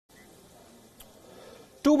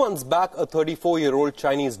2 months back, a 34-year-old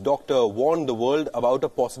Chinese doctor warned the world about a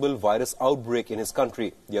possible virus outbreak in his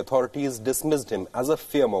country. The authorities dismissed him as a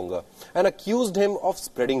fearmonger and accused him of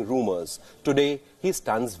spreading rumors. Today, he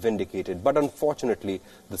stands vindicated. But unfortunately,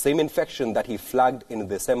 the same infection that he flagged in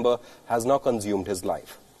December has now consumed his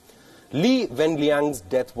life. LiWenliang's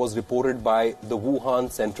death was reported by the Wuhan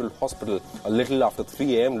Central Hospital a little after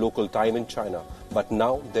 3 a.m. local time in China. But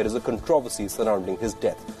now there is a controversy surrounding his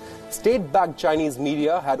death. State-backed Chinese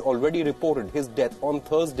media had already reported his death on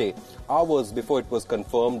Thursday, hours before it was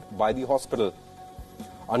confirmed by the hospital.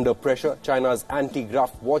 Under pressure, China's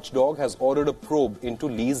anti-graft watchdog has ordered a probe into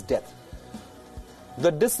Li's death.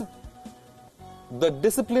 The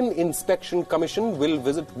Discipline Inspection Commission will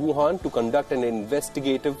visit Wuhan to conduct an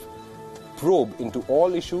investigative probe into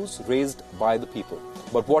all issues raised by the people.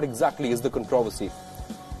 But what exactly is the controversy?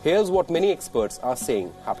 Here's what many experts are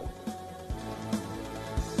saying happened.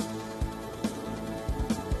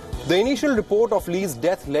 The initial report of Li's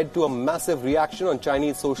death led to a massive reaction on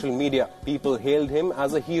Chinese social media. People hailed him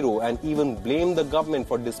as a hero and even blamed the government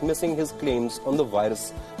for dismissing his claims on the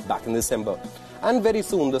virus back in December. And very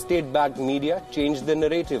soon, the state-backed media changed their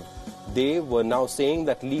narrative. They were now saying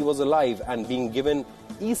that Li was alive and being given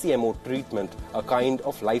ECMO treatment, a kind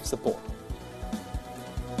of life support.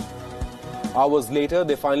 Hours later,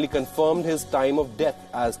 they finally confirmed his time of death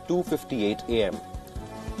as 2:58 a.m.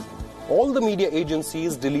 All the media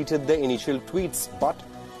agencies deleted their initial tweets, but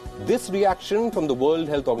this reaction from the World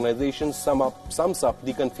Health Organization sums up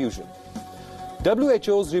the confusion.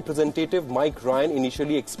 WHO's representative Mike Ryan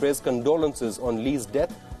initially expressed condolences on Li's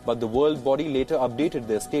death, but the world body later updated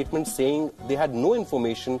their statement saying they had no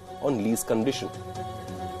information on Li's condition.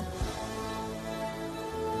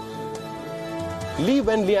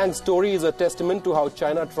 LiWenliang's story is a testament to how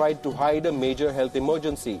China tried to hide a major health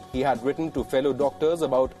emergency. He had written to fellow doctors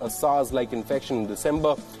about a SARS-like infection in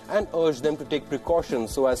December and urged them to take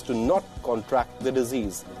precautions so as to not contract the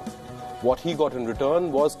disease. What he got in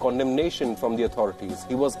return was condemnation from the authorities.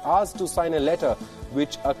 He was asked to sign a letter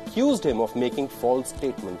which accused him of making false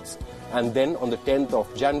statements. And then on the 10th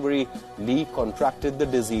of January, Li contracted the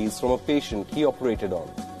disease from a patient he operated on.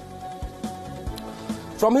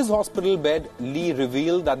 From his hospital bed, Li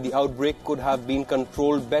revealed that the outbreak could have been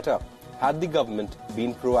controlled better had the government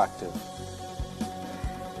been proactive.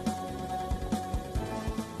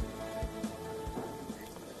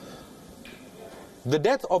 The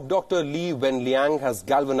death of Dr. LiWenliang has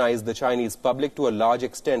galvanized the Chinese public to a large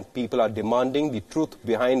extent. People are demanding the truth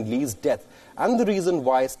behind Li's death and the reason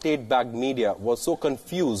why state-backed media was so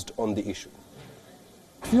confused on the issue.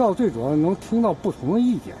 需要最主要能听到不同的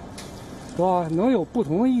意见。 是吧？能有不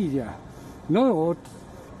同的意见，能有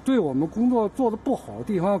对我们工作做得不好的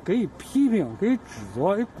地方给予批评、给予指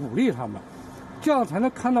责、给鼓励他们，这样才能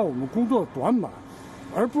看到我们工作的短板，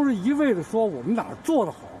而不是一味的说我们哪儿做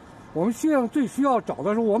得好。我们现在最需要找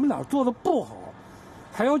的是我们哪儿做得不好，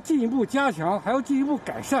还要进一步加强，还要进一步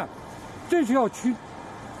改善。这是要去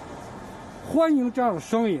欢迎这样的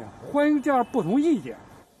声音，欢迎这样不同意见。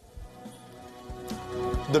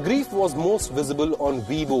 The grief was most visible on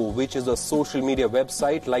Weibo, which is a social media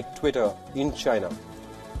website like Twitter in China.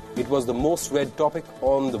 It was the most read topic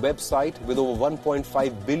on the website with over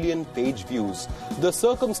 1.5 billion page views. The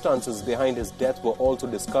circumstances behind his death were also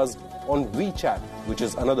discussed on WeChat, which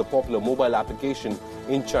is another popular mobile application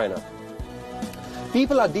in China.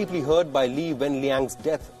 People are deeply hurt by LiWenliang's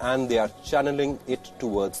death and they are channeling it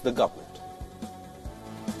towards the government.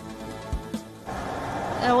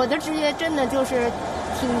 我的直觉真的就是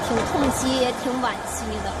挺痛惜，也挺惋惜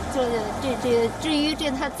的。至于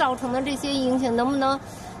它造成的这些影响，能不能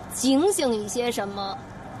警醒一些什么？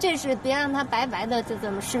这是别让他白白的就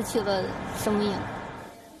这么失去了生命。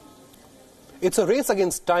 It's a race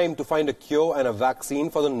against time to find a cure and a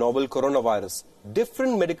vaccine for the novel coronavirus.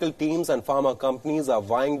 Different medical teams and pharma companies are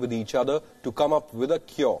vying with each other to come up with a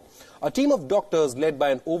cure. A team of doctors led by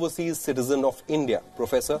an overseas citizen of India,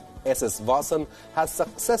 Professor S.S. Vasan, has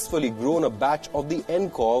successfully grown a batch of the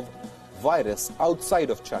nCoV virus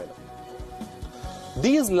outside of China.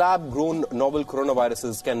 These lab-grown novel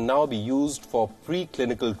coronaviruses can now be used for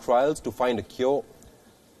preclinical trials to find a cure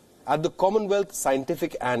at the Commonwealth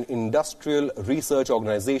Scientific and Industrial Research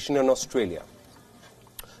Organisation in Australia.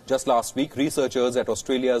 Just last week, researchers at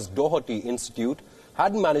Australia's Doherty Institute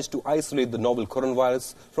had managed to isolate the novel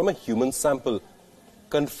coronavirus from a human sample.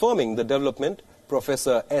 Confirming the development,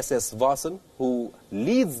 Professor S.S. Vasan, who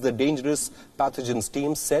leads the dangerous pathogens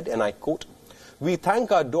team, said, and I quote, "We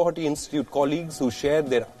thank our Doherty Institute colleagues who shared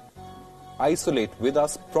their isolate with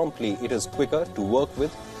us promptly. It is quicker to work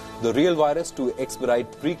with. the real virus to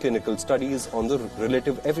expedite preclinical studies on the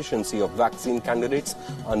relative efficiency of vaccine candidates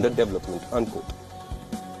under development, unquote.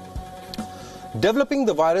 Developing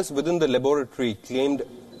the virus within the laboratory, claimed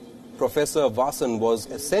Professor Vasan, was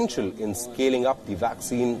essential in scaling up the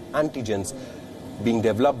vaccine antigens being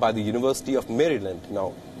developed by the University of Maryland.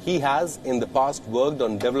 Now, he has in the past worked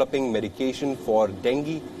on developing medication for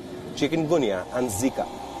dengue, chikungunya and Zika.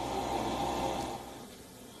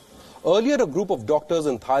 Earlier, a group of doctors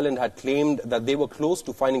in Thailand had claimed that they were close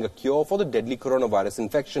to finding a cure for the deadly coronavirus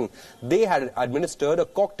infection. They had administered a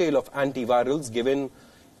cocktail of antivirals given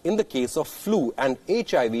in the case of flu and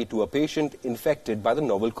HIV to a patient infected by the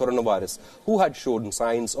novel coronavirus who had shown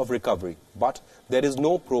signs of recovery. But there is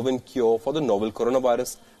no proven cure for the novel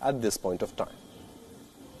coronavirus at this point of time.